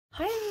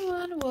Hi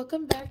everyone,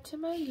 welcome back to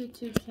my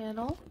YouTube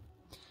channel.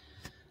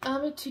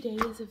 Today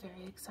is a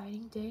very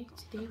exciting day.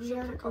 Today we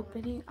are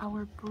opening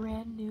our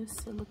brand new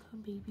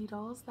silicone baby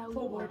dolls that we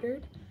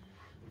ordered.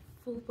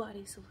 Full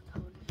body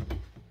silicone.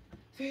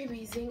 Very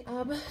amazing.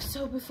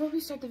 So before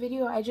we start the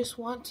video, I just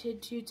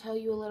wanted to tell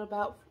you a little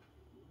about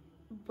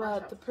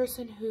the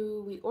person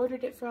who we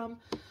ordered it from,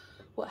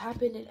 what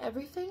happened and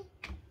everything.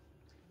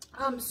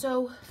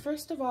 So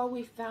first of all,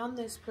 we found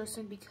this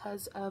person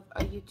because of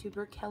a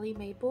YouTuber, Kelly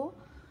Maple,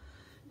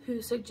 who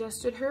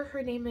suggested her.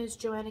 Her name is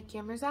Joanna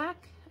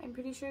I'm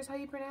pretty sure is how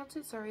you pronounce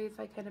it. Sorry if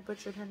I kind of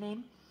butchered her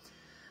name.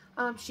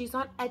 She's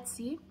on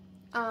Etsy.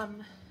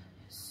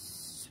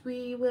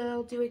 We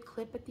will do a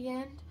clip at the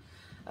end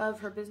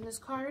of her business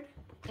card,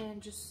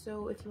 and just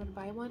so if you want to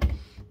buy one.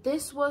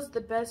 This was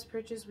the best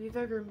purchase we've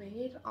ever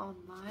made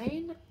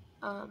online.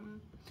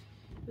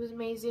 It was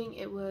amazing.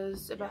 It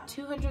was about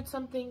 200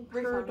 something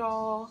per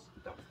doll,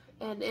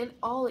 and in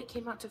all it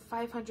came out to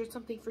 500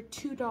 something for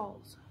 2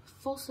 dolls.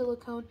 Full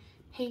silicone,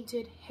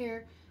 painted,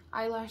 hair,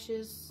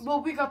 eyelashes.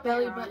 Well, we got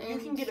belly buttons. You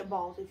can get it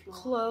bald if you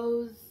want.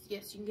 Clothes.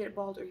 Yes, you can get it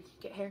bald or you can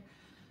get hair.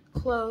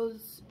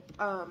 Clothes.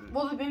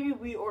 Well, the baby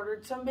we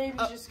ordered, some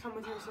babies just come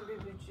with you, some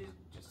babies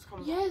just come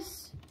with you.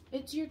 Yes,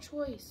 it's your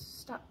choice.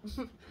 Stop.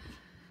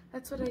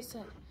 That's what I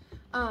said.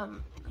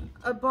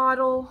 A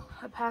bottle,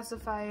 a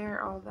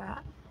pacifier, all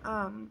that.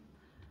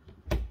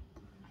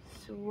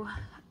 So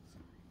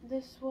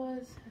this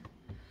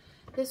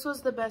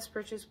was the best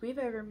purchase we've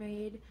ever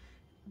made.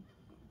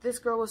 This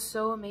girl was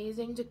so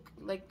amazing.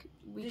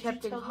 We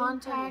kept in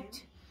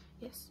contact.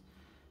 Yes,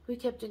 we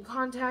kept in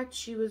contact.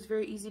 She was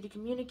very easy to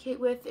communicate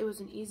with. It was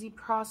an easy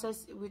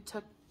process. It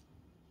took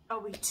a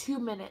week. 2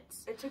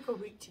 minutes. It took a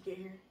week to get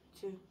here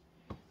too.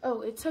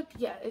 Oh, it took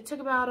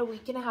about a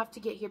week and a half to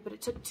get here, but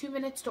it took 2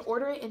 minutes to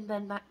order it, and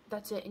then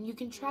that's it. And you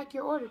can track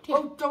your order too.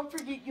 Oh, don't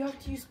forget you have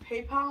to use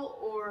PayPal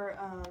or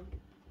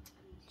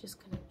just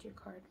connect your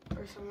card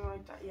or something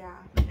like that. Yeah.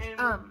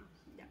 And,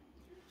 yeah.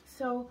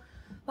 So,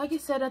 like I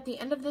said, at the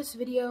end of this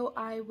video,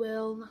 I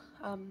will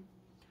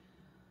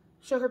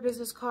show her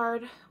business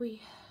card.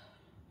 We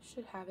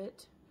should have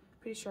it.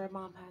 Pretty sure our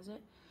mom has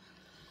it.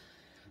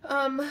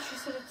 She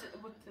said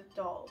it's with the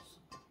dolls.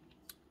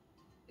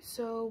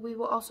 So we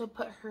will also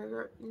put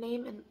her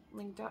name and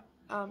link.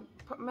 I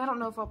don't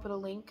know if I'll put a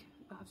link.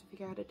 I'll have to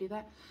figure out how to do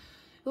that.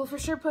 We'll for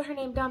sure put her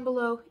name down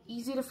below.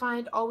 Easy to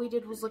find. All we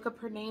did was look up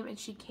her name and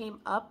she came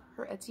up,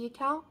 her Etsy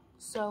account.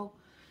 So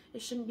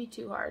it shouldn't be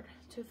too hard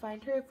to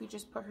find her if we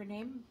just put her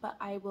name. But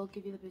I will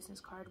give you the business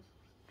card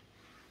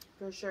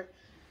for sure.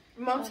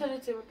 Mom said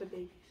it's in with the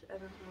babies. I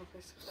don't know if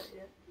I said that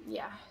yet.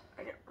 Yeah.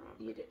 I don't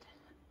remember. You did.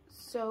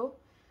 So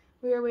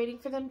we are waiting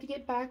for them to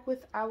get back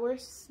with our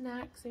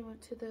snacks. They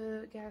went to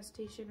the gas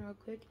station real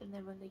quick, and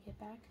then when they get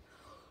back,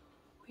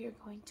 we are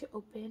going to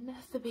open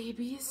the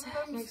babies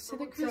next to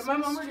the Christmas tree. My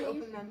mom already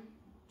opened them.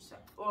 So,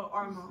 well,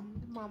 our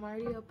mom. Mom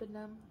already opened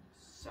them.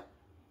 So,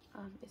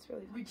 it's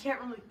really fun. We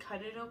can't really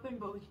cut it open,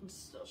 but we can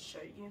still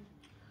show you.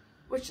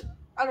 Which,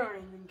 I don't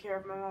even care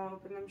if my mom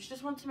opened them. She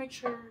just wants to make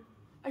sure.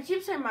 I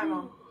keep saying my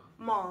mom.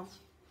 Mom.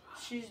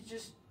 She's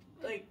just,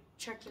 like,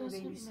 checking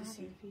babies to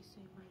see. If you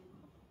say my mom.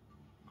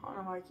 I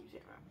don't know why I keep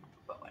saying my mom,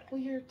 but whatever.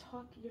 Well, you're not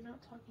talking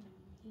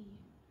to me.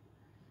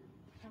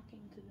 You're talking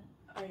to them.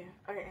 Oh,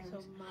 yeah. Okay, anyways. So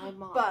my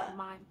mom. But,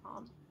 my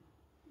mom.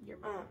 Your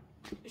mom.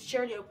 She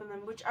already opened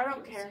them, which I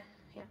don't care.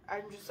 Yeah.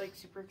 I'm just, like,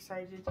 super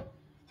excited.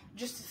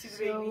 Just to see the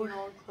baby in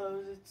all the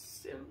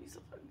clothes. It'll be so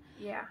fun.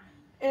 Yeah.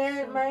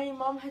 And my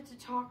mom had to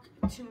talk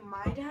to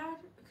my dad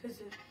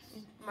because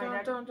my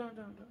dad. Don't.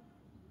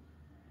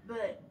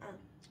 But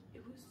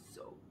it was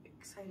so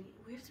exciting.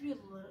 We have to be a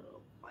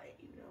little quiet,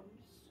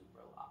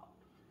 super loud.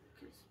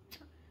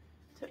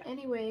 So,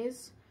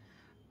 anyways,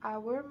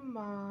 our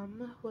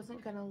mom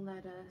wasn't gonna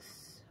let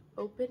us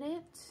open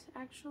it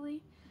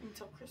actually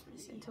until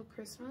Christmas Eve. Until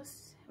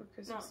Christmas or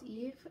Christmas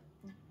Eve,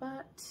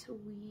 but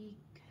we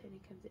kind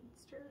of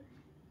convinced her.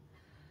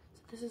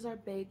 So this is our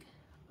big,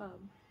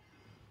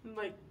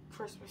 like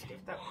Christmas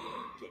gift that we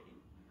were getting.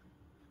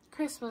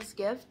 Christmas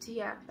gift,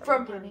 yeah.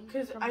 From her,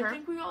 because I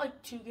think we got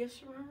like 2 gifts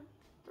from her,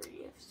 3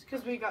 gifts.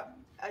 Because we got,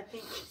 I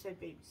think she said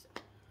baby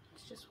stuff.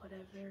 It's just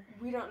whatever.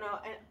 We don't know,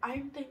 and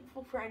I'm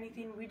thankful for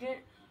anything. We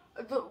didn't.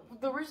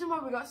 The reason why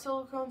we got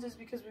silicones is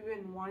because we've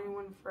been wanting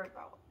one for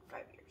about 5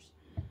 years.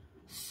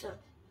 So,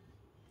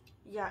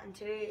 yeah, and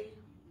today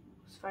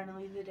was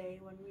finally the day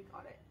when we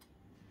got it.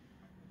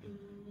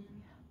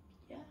 And,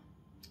 yeah.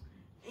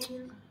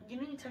 And you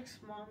need to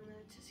text Mom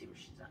to see where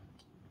she's at.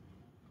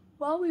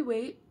 While we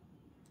wait,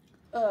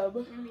 in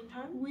the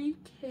meantime, we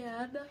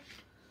can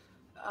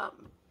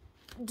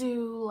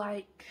do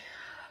like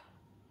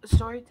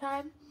story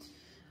time.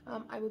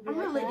 I will be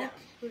right back.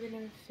 We're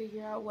gonna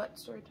figure out what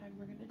story time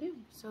we're gonna do.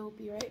 So we'll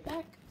be right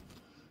back.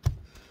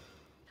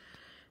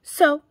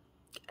 So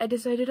I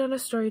decided on a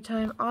story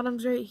time.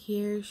 Autumn's right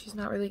here. She's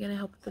not really gonna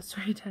help with the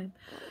story time.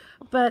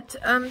 But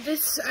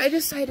I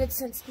decided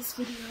since this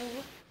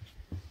video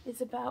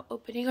is about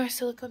opening our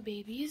silicone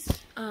babies,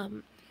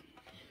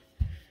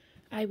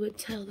 I would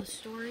tell the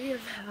story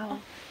of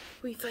how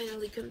we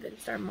finally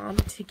convinced our mom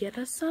to get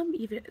us some,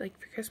 even like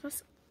for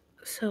Christmas.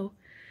 So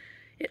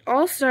it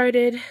all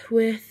started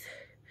with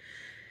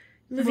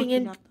moving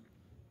in.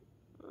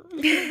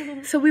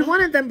 So we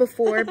wanted them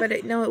before, but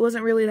it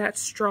wasn't really that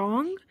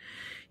strong,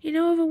 you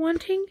know, of a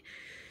wanting.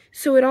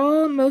 So it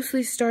all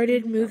mostly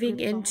started moving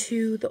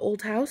into the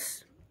old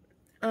house.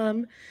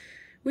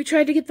 We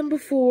tried to get them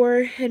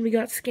before and we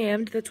got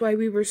scammed. That's why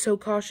we were so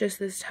cautious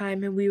this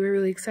time, and we were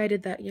really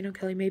excited that, you know,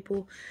 Kelly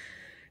Maple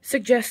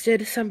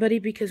suggested somebody,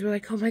 because we're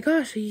like, oh my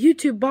gosh, a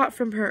YouTuber bought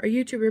from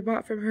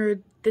her.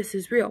 This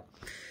is real.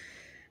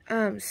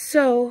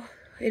 So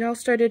it all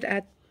started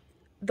at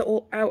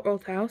our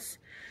old house.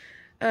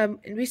 And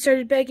we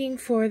started begging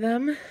for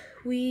them.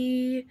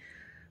 We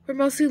were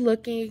mostly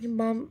looking.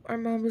 Our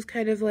mom was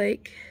kind of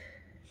like,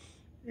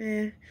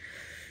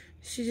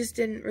 she just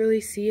didn't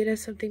really see it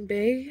as something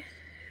big,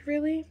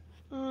 really.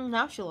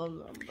 Now she loves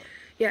them. But...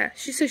 yeah,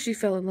 she said she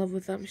fell in love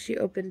with them. She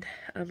opened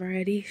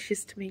already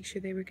just to make sure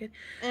they were good.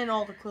 And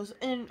all the clothes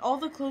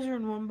are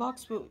in one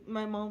box, but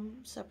my mom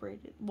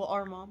separated. Well,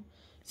 our mom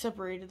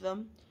separated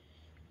them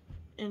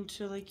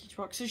into like each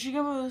box. So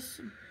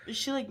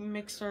she like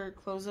mixed our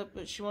clothes up,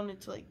 but she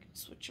wanted to like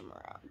switch them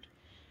around.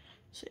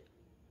 So,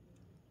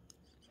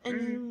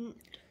 and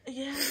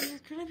yeah, we're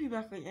gonna be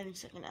back like any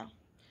second now.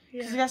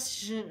 Because the gas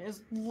station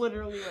is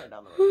literally right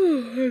down the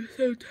road. I'm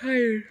so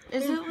tired.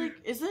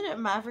 Isn't it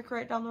Maverick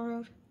right down the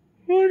road?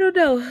 I don't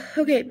know.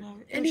 Okay,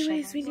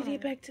 anyways, we need to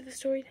get back to the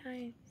story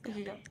time.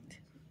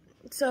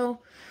 So,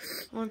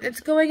 it's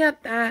going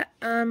at that.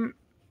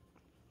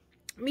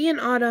 Me and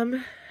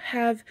Autumn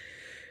have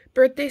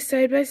birthdays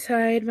side by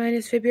side. Mine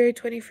is February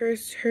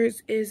 21st.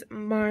 Hers is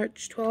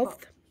March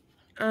 12th.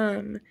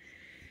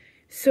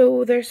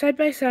 So they're side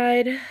by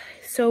side.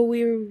 So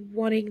we were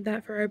wanting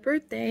that for our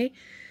birthday.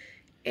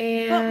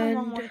 And but my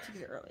mom wanted to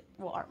get it early.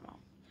 Well, our mom.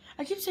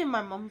 I keep saying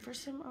my mom for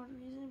some odd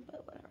reason,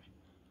 but whatever.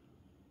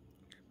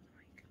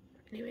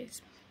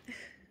 Anyways,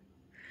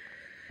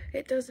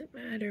 it doesn't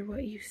matter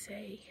what you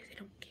say. They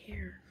don't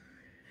care.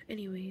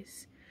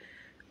 Anyways,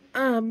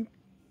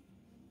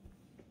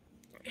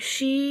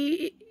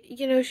 she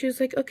was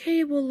like,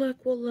 okay, we'll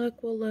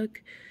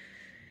look.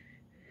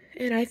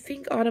 And I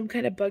think Autumn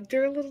kind of bugged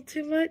her a little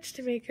too much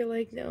to make her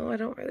like, no, I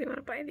don't really want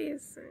to buy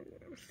these.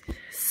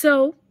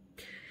 So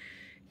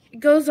it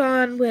goes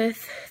on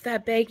with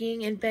that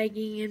begging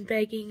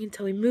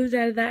until we moved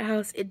out of that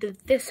house into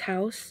this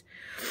house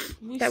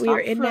that we were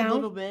in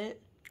now.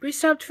 We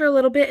stopped for a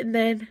little bit, and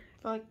then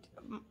like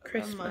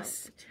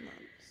Christmas. 2 months.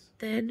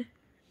 Then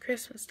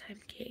Christmas time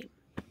came,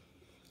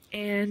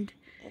 and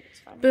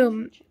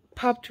boom,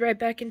 popped right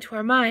back into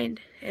our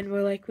mind, and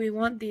we're like, we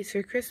want these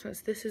for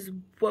Christmas. This is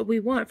what we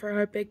want for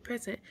our big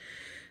present.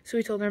 So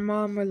we told our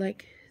mom, we're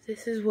like,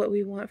 this is what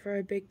we want for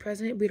our big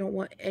present. We don't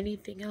want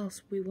anything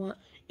else. We want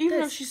even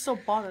this. though she still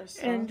bought us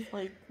stuff. And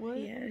like, what?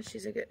 Yeah,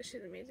 she's an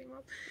amazing mom.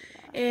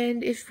 Yeah.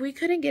 And if we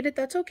couldn't get it,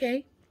 that's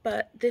okay.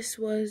 But this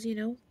was, you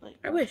know, like,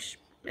 our wish.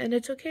 And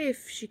it's okay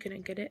if she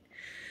couldn't get it.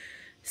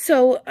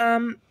 So,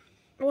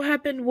 what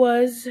happened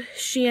was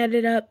she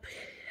ended up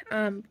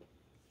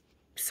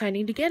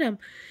signing to get them.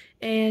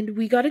 And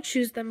we got to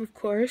choose them, of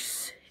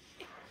course.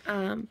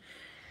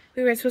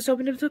 We weren't supposed to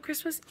open them until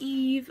Christmas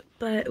Eve,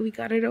 but we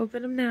got to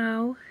open them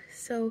now.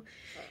 So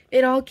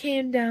it all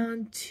came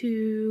down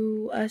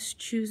to us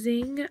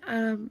choosing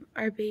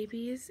our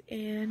babies,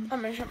 and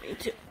I'm gonna show me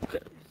too.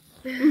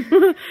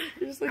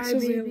 our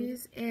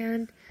babies,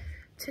 and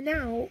to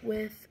now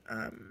with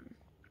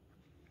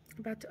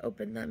about to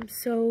open them.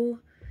 So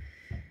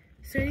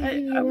is there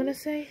anything you want to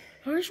say?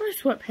 I wish my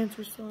sweatpants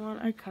were still on.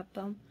 I cut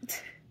them.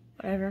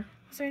 Whatever.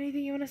 Is there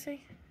anything you want to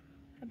say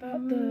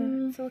about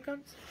the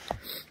silicones?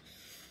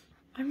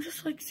 I'm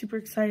just like super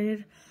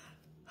excited.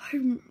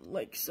 I'm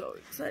like so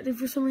excited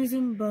for some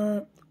reason,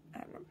 but I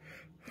don't know.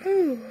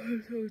 Oh,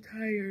 I'm so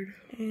tired.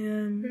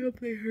 And I hope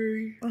they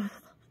hurry. Yeah,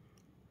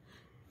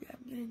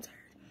 I'm getting tired.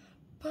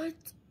 But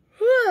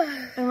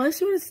unless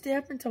you want to stay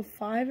up until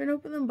 5 and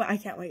open them, but I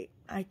can't wait.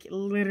 I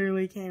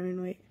literally can't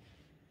even wait.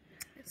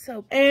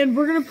 And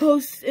we're gonna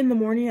post in the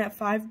morning at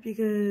 5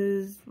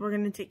 because we're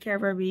gonna take care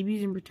of our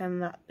babies and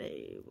pretend that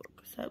they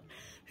woke us up.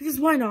 Because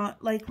why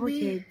not? Like, we're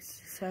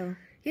kids, so.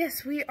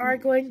 Yes, we are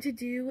going to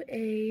do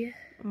a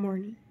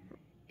morning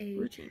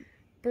routine.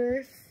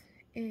 Birth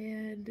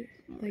and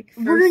like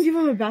we're gonna give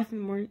them a bath in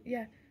the morning.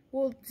 Yeah,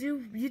 we'll do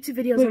YouTube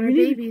videos on our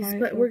babies,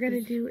 but we're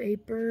gonna do a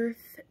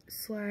birth /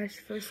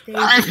 first day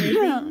of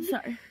living.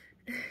 Sorry,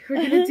 we're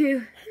gonna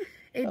do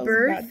a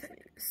birth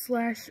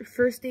 /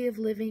 first day of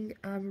living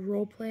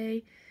role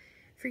play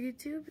for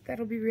YouTube.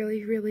 That'll be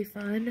really, really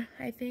fun,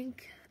 I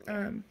think.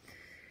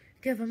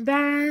 Give them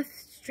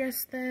baths,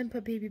 dress them,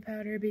 put baby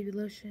powder, baby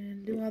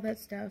lotion, do all that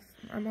stuff.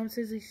 Our mom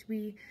says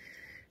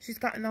she's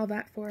gotten all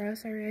that for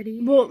us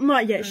already. Well,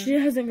 not yet. She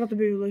hasn't got the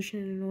baby lotion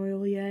and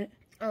oil yet.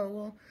 Oh,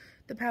 well,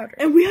 the powder.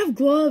 And we have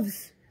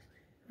gloves.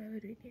 Why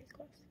would we need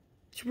gloves?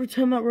 To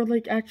pretend that we're,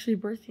 like, actually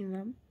birthing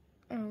them.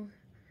 Oh.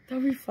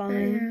 That'll be fun.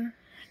 Yeah.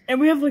 And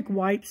we have, like,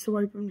 wipes to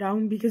wipe them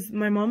down because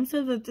my mom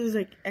said that there's,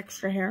 like,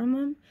 extra hair on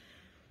them.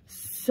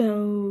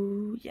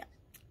 So yeah.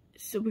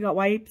 So we got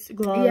wipes,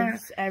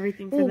 gloves,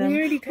 everything for them.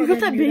 We got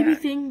that baby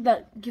thing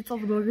that gets all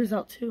the boogers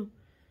out too.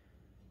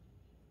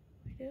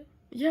 We do?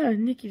 Yeah,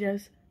 Nikki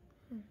does.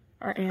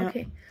 Our aunt.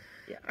 Okay.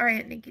 Yeah, our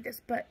Aunt Nikki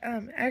does. But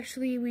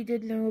actually we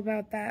did know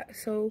about that.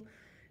 So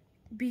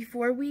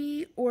before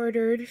we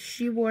ordered,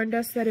 she warned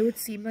us that it would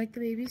seem like the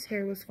baby's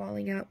hair was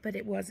falling out, but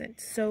it wasn't.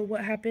 So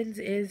what happens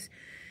is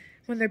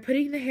when they're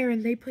putting the hair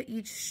in, they put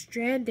each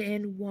strand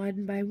in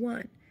one by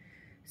one.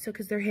 So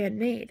because they're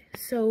handmade.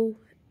 So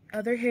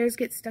other hairs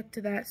get stuck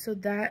to that, so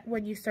that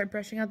when you start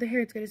brushing out the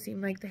hair, it's going to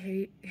seem like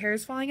the hair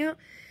is falling out.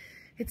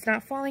 It's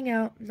not falling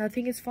out.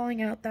 Nothing is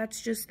falling out.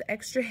 That's just the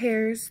extra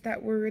hairs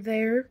that were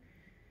there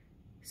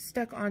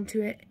stuck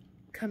onto it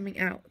coming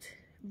out.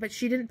 But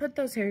she didn't put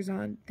those hairs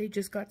on. They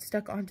just got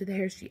stuck onto the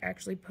hair she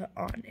actually put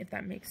on, if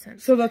that makes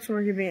sense. So that's why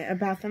we're giving it a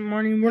bath in the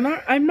morning.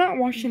 I'm not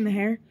washing the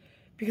hair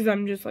because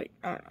I'm just like,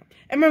 I don't know.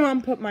 And my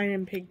mom put mine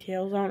in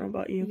pigtails. I don't know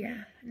about you.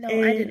 Yeah. No,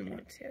 I didn't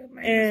want to. Mine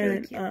was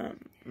really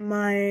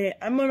cute.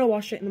 I'm gonna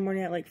wash it in the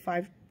morning at like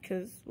 5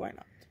 because why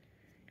not?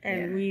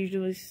 And we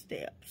usually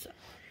stay up. So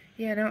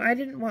yeah, no, I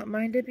didn't want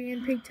mine to be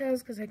in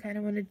pigtails because I kind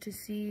of wanted to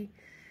see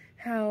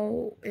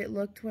how it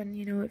looked when,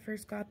 you know, it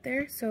first got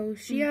there. So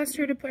she asked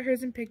her to put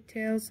hers in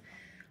pigtails.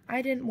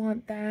 I didn't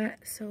want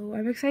that, so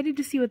I'm excited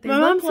to see what they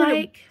look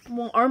like.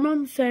 Our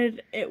mom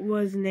said it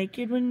was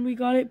naked when we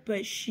got it,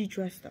 but she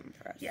dressed them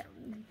for us. Yeah,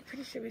 I'm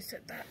pretty sure we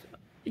said that.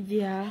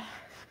 Yeah.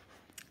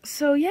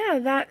 So yeah,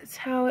 that's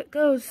how it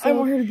goes. So, I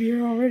want her to be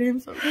here already. I'm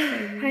so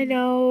excited. I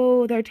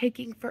know they're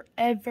taking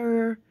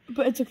forever,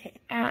 but it's okay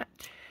at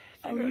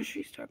the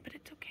grocery store. But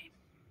it's okay.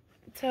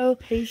 So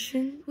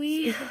patience.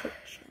 We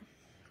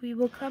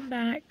will come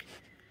back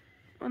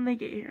when they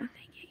get here. And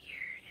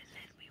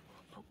then we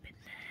will open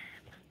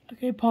them.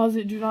 Okay, pause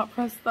it. Do not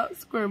press that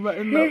square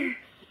button though,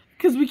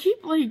 because we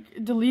keep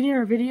like deleting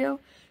our video,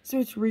 so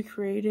it's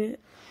recreated.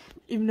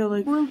 Even though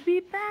like we'll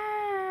be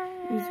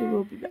back. We say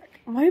we'll be back.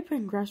 Why are you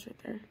putting grass right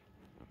there?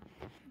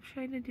 I'm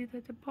trying to do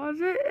the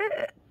deposit.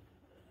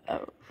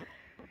 Oh.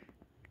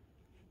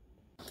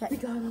 Okay. We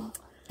got them.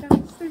 We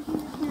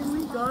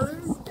got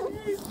them.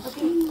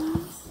 Okay.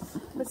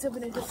 Let's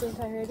open it at the same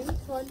time. Ready?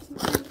 1, 2, 3.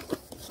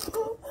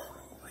 Oh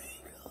my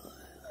god.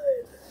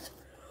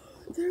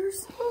 They're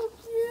so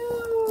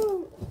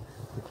cute.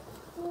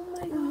 Oh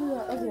my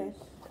god. Okay.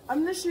 I'm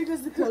gonna show you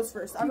guys the clothes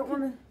first. I don't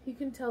want to. You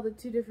can tell the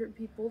two different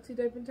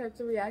types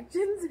of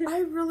reactions. I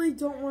really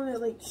don't want to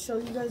like show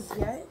you guys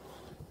yet.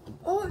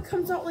 Oh, it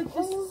comes out like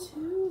this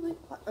too. Like,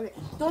 okay,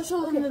 don't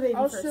show them the baby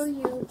I'll first. show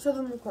you. Show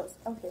them the clothes.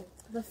 Okay.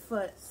 The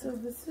foot. So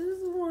this is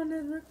one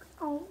of the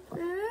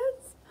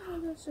outfits. Oh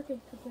gosh. Okay.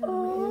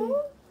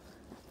 Oh.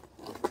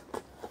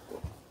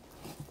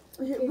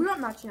 We got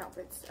matching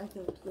outfits, I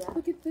think. Yeah.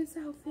 Look at this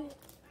outfit.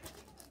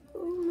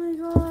 Oh my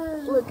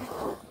god. Look.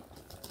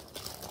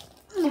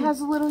 It has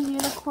a little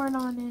unicorn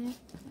on it.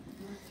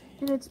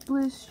 And it's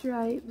blue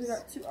stripes. We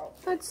got 2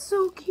 outfits. That's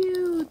so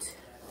cute.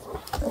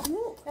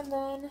 And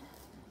then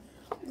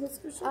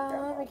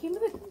I came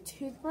with a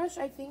toothbrush.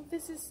 I think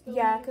this is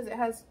because it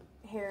has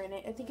hair in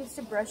it. I think it's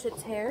to brush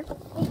its hair.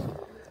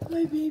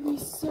 My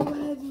baby's so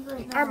heavy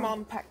right now. Our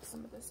mom packed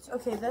some of this too.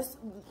 Okay,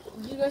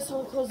 you guys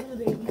saw the clothes of the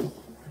baby.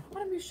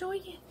 What am you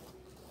showing it?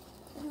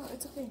 No,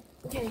 it's okay.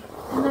 Okay.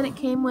 And then it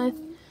came with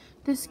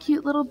this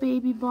cute little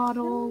baby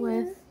bottle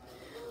with.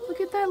 Look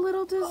at that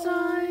little design.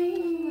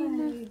 Oh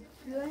my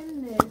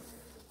goodness.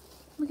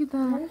 Look at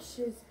that.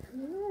 Precious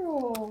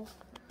girl.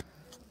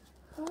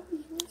 Oh,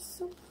 you're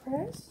so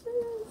precious.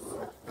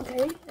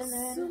 Okay, and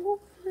then so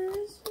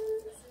precious.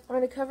 I'm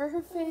gonna cover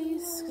her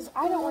face because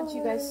I don't want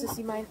you guys to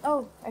see mine.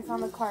 Oh, I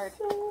found the card.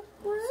 So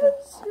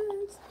precious.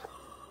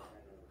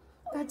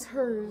 That's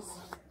hers.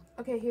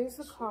 Okay, here's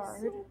the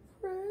card. So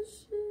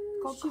precious.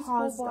 It's She's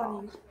called full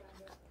body.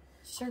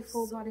 She's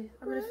full body.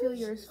 I'm gonna feel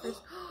yours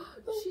first.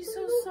 She's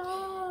so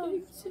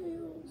soft.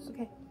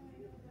 Okay.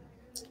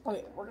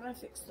 Okay, we're gonna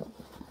fix them.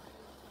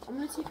 I'm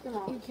gonna take them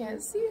off. You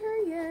can't see her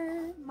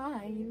yet.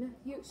 Mine.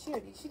 She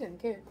didn't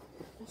care.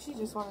 She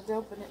just wanted to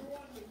open it.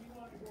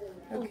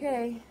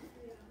 Okay.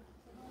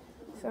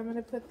 So I'm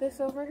gonna put this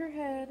over her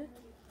head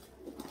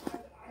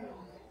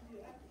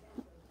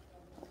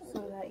so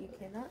that you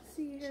cannot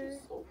see her.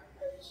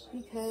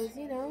 Because,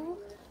 you know,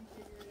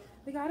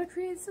 we gotta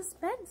create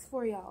suspense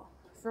for y'all.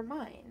 For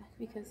mine.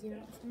 Because, you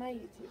know, it's my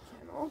YouTube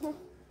channel.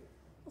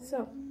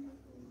 So.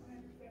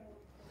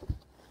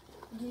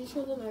 Did you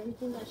show them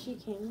everything that she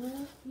came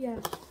with? Yeah.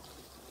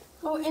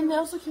 Oh, and they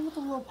also came with a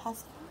little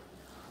pastel.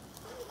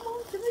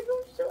 Oh, can I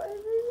go show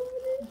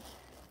everybody?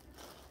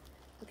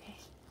 Okay.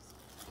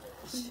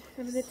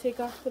 I'm gonna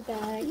take off the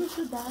bag. Push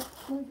your bag.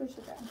 Let me push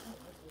your bag.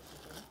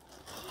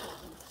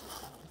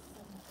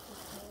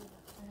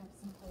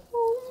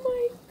 Oh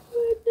my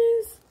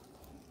goodness.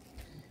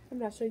 I'm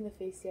not showing the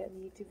face yet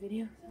in the YouTube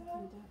video.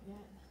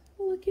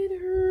 Look at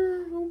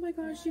her. Oh my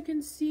gosh, you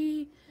can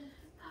see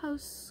how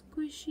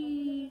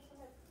squishy.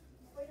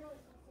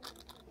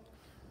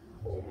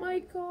 Oh my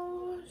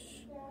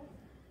gosh.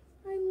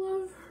 I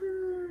love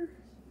her.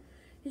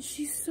 And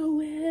she's so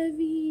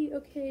heavy.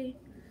 Okay.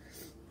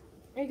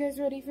 Are you guys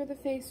ready for the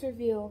face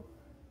reveal?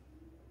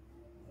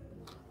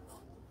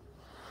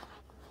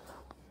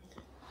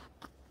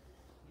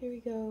 Here we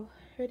go.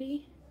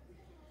 Ready?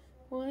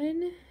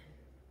 1.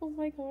 Oh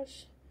my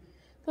gosh.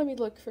 Let me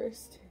look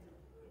first.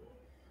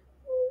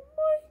 Oh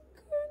my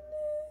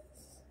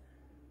goodness.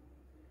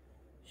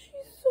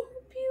 She's so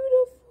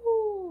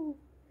beautiful.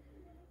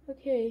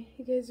 Okay,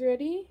 you guys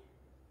ready?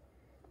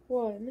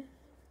 1,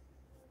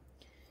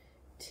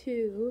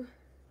 2,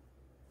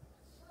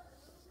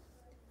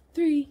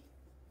 3.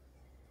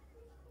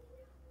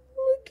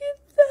 Look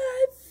at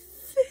that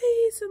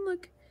face, and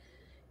look,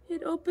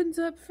 it opens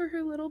up for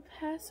her little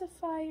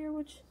pacifier,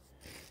 which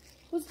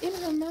was in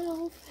her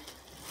mouth.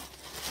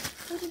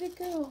 Where did it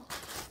go?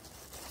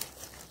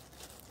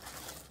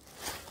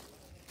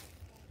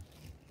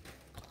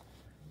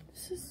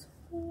 This is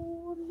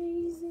so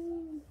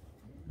amazing.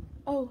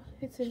 Oh,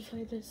 it's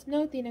inside this.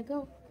 No, Athena,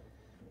 go.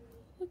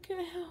 Look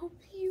at how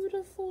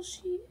beautiful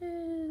she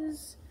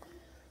is.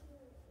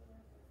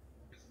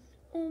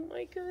 Oh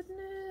my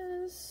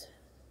goodness.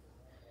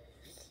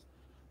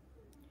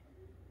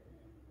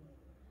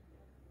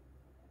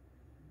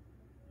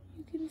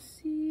 You can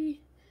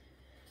see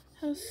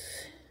how,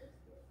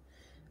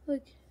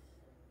 look.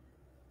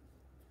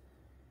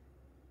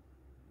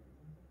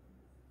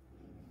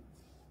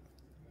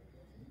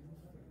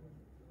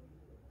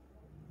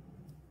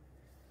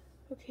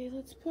 Okay,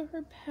 let's put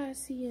her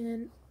passy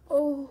in.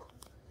 Oh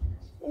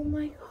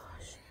my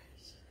gosh.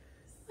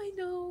 I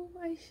know,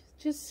 I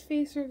just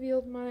face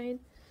revealed mine.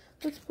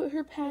 Let's put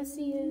her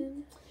passy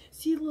in.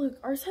 See, look,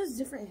 ours has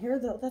different hair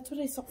though. That's what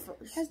I saw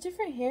first. It has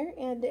different hair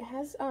and it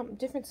has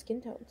different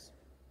skin tones.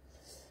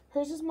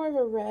 Hers is more of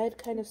a red,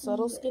 kind of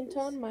subtle skin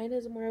tone. Mine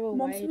is more of a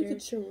Mom whiter. said we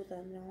could show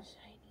them now.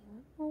 Shiny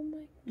one. Oh my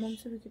gosh. Mom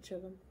said we could show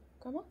them.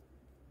 Grandma?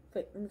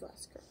 Wait, let me go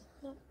ask her.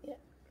 Not yet.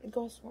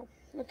 Go small.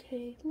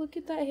 Okay, look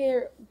at that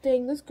hair.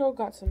 Dang, this girl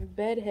got some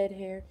bedhead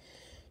hair.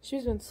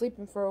 She's been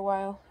sleeping for a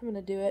while. I'm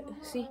gonna do it.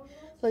 See?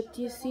 Look,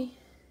 do you see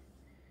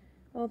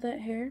all that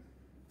hair?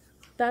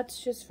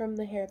 That's just from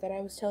the hair that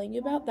I was telling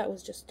you about. That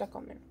was just stuck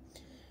on there.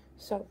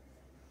 So.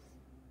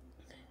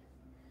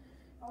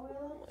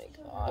 Oh my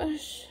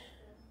gosh.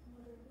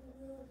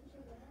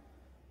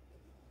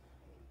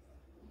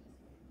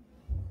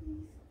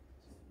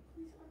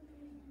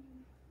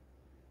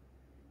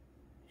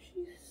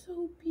 She's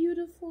so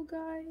beautiful,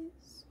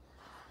 guys.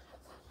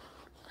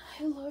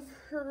 I love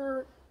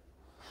her.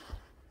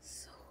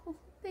 So,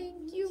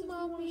 thank you,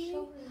 Mommy.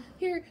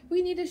 Here,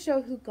 we need to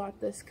show who got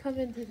this. Come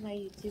into my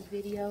YouTube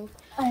video.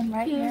 I'm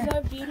right Here's here.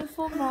 our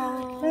beautiful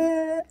mom.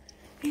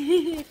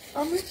 I'm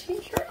gonna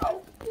change her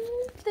out.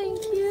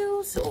 Thank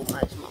you so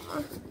much,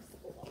 Mama.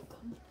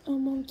 Oh,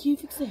 Mom, can you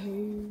fix the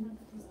hair?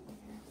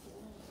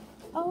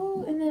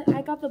 Oh, and then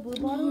I got the blue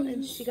bottle,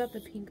 and she got the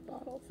pink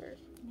bottle for.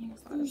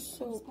 You're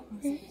so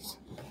precious.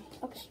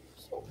 Okay.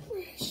 So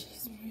precious.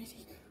 She's pretty.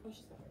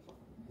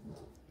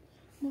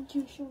 Mom,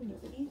 can you show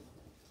nobody?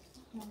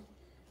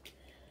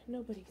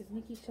 Nobody, because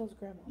Nikki tells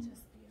Grandma.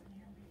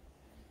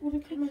 What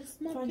if Grandma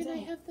Mom, finds can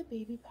I out? have the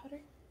baby powder?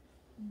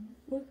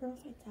 What if Grandma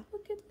finds out?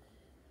 Look at this.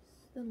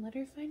 Then let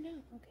her find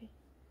out. Okay.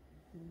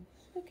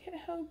 Look at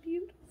how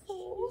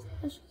beautiful.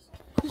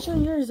 Show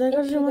yours. I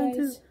got Okay, your one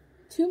too. guys,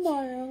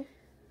 tomorrow,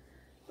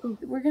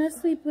 we're gonna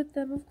sleep with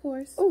them, of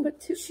course. Oh,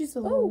 but she's a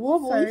little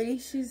wobbly. Sorry,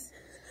 she's.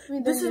 I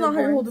mean, This they're is not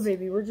how you hold the newborns.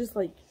 baby. We're just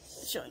like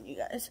showing you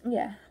guys.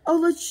 Yeah. Oh,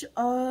 let's.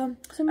 I'm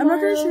not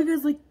gonna show you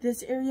guys like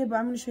this area, but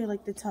I'm gonna show you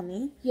like the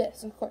tummy.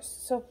 Yes, of course.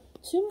 So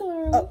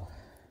tomorrow,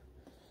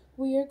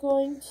 we are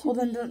going to. Hold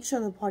on, don't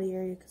show the potty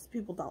area because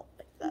people don't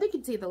like that. They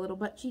can see the little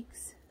butt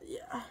cheeks.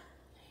 Yeah.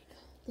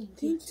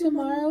 Thank you.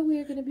 Tomorrow we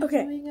are going to be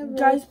doing a role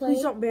guys, play.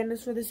 please don't ban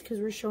us for this because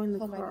we're showing the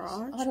Oh my gosh.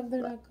 garage. Autumn,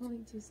 they're not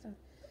going to stop.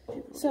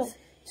 So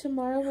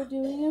tomorrow we're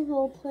doing a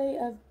role play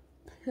of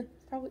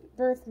probably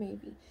birth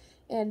maybe,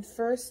 and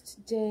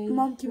first day.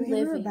 Mom, can we give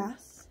her a living.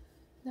 bath?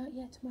 Not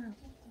yet. Tomorrow,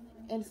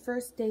 and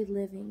first day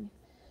living.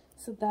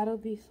 So that'll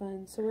be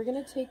fun. So we're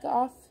gonna take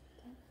off.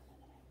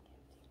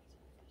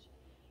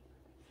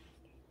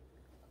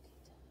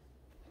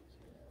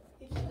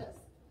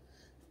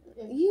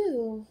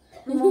 You.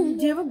 Mom,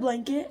 do you have a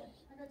blanket?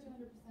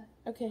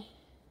 Okay.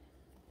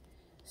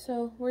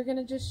 So we're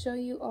gonna just show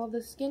you all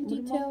the skin What am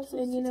I details,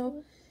 supposed and you to know,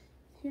 tell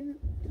if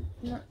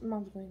you're not,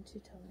 Mom's going to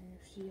tell her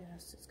if she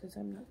asks, because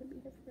I'm not gonna be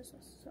here for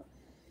Christmas. So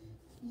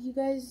you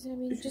guys, I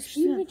mean, just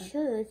be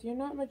mature. If you're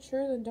not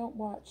mature, then don't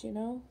watch. You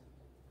know.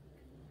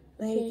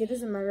 Like, Okay. it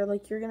doesn't matter.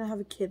 Like, you're gonna have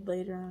a kid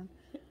later on.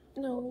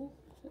 No,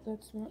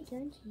 that's not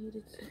guaranteed.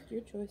 It's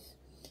your choice.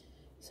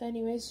 So,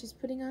 anyways, she's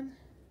putting on.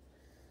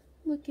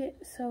 Look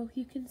at, so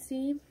you can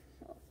see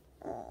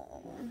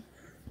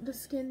the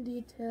skin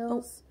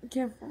details. Oh,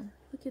 careful.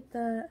 Look at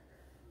that.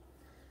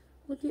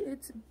 Look at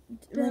its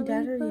My belly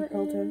dad already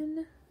held her.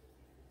 button.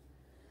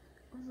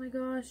 Oh my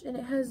gosh! And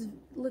it has.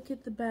 Look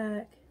at the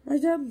back. My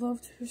dad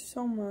loved her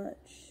so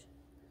much.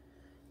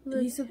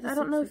 Look, He said I this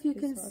don't know looks if you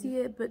like can his see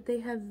it, but they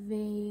have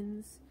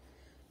veins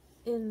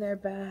in their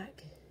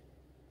back.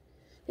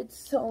 It's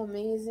so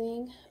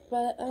amazing.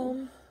 But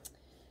we're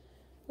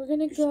we're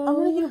gonna go. I'm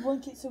gonna get a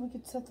blanket so we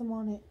could set them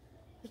on it.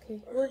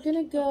 Okay, we're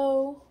gonna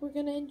go. We're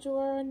gonna enjoy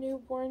our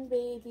newborn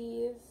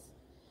babies.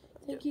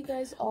 Thank you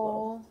guys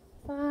all.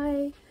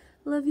 Bye.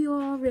 Love you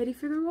all. Ready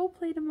for the role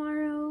play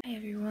tomorrow. Hi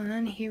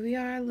everyone. Here we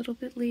are a little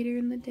bit later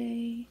in the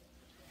day.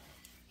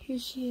 Here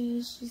she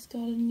is. She's got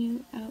a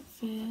new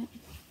outfit.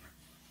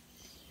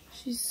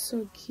 She's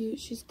so cute.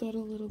 She's got a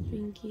little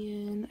binky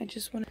in. I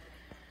just want to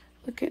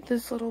look at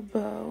this little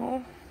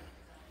bow.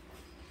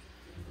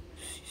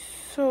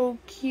 She's so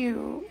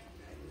cute.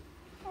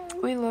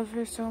 We love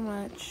her so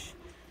much.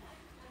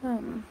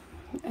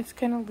 It's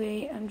kind of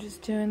late. I'm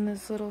just doing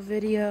this little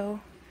video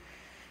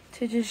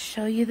to just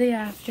show you the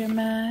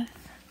aftermath.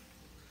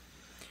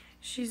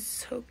 She's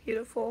so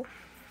beautiful.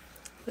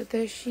 But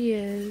there she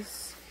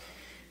is.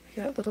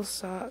 We got little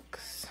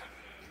socks.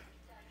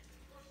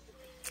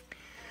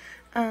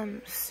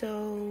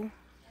 So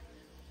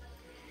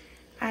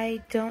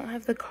I don't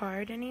have the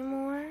card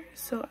anymore.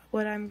 So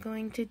what I'm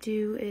going to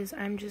do is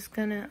I'm just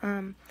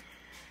gonna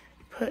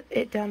put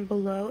it down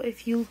below.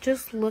 If you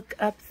just look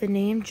up the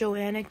name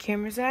Joanna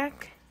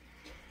Kazmierczak,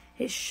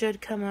 it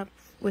should come up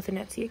with an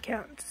Etsy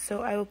account.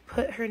 So I will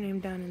put her name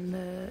down in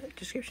the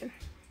description.